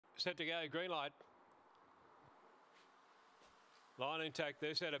Set to go, green light. Line intact,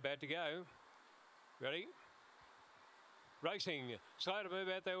 they're set about to go. Ready? Racing, slow to move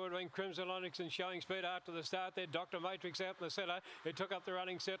out there would win Crimson Onyx and showing speed after the start there. Dr. Matrix out in the centre. It took up the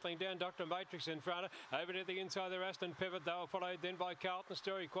running, settling down. Dr. Matrix in front. Over to the inside there, Aston Pivot. They were followed then by Carlton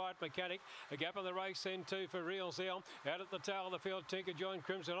Story, Quiet Mechanic. A gap on the race then too for Real Zeal. Out at the tail of the field, Tinker joined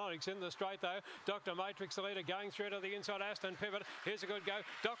Crimson Onyx in the straight though. Dr. Matrix the leader going through to the inside. Aston Pivot. Here's a good go.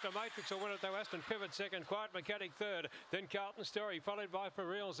 Dr. Matrix will win it though. Aston Pivot second. Quiet Mechanic third. Then Carlton Story followed by For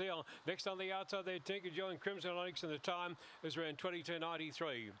Real Zeal. Next on the outside there, Tinker joined Crimson Onyx, and the time is around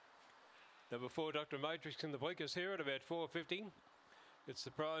 22.93. Number 4, Dr. Matrix in the blinkers here at about 4.50. It's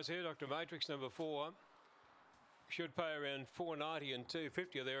the prize here, Dr. Matrix number 4. Should pay around 4.90 and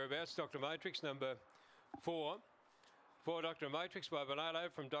 2.50 or thereabouts. Dr. Matrix number 4. 4 Dr. Matrix by Bernardo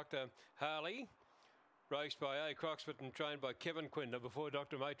from Dr. Harley. Raced by A. Croxford and trained by Kevin Quinn. Number 4,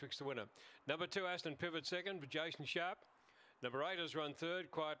 Dr. Matrix the winner. Number 2, Aston Pivot second, Jason Sharp. Number 8 has run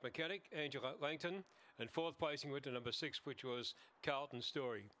third, Quiet Mechanic, Angela Langton. And fourth placing went to number 6, which was Carlton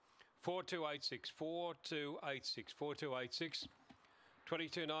Story. 4286, 4286, 4286.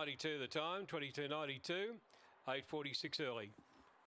 22.92 the time, 22.92, 8.46 early.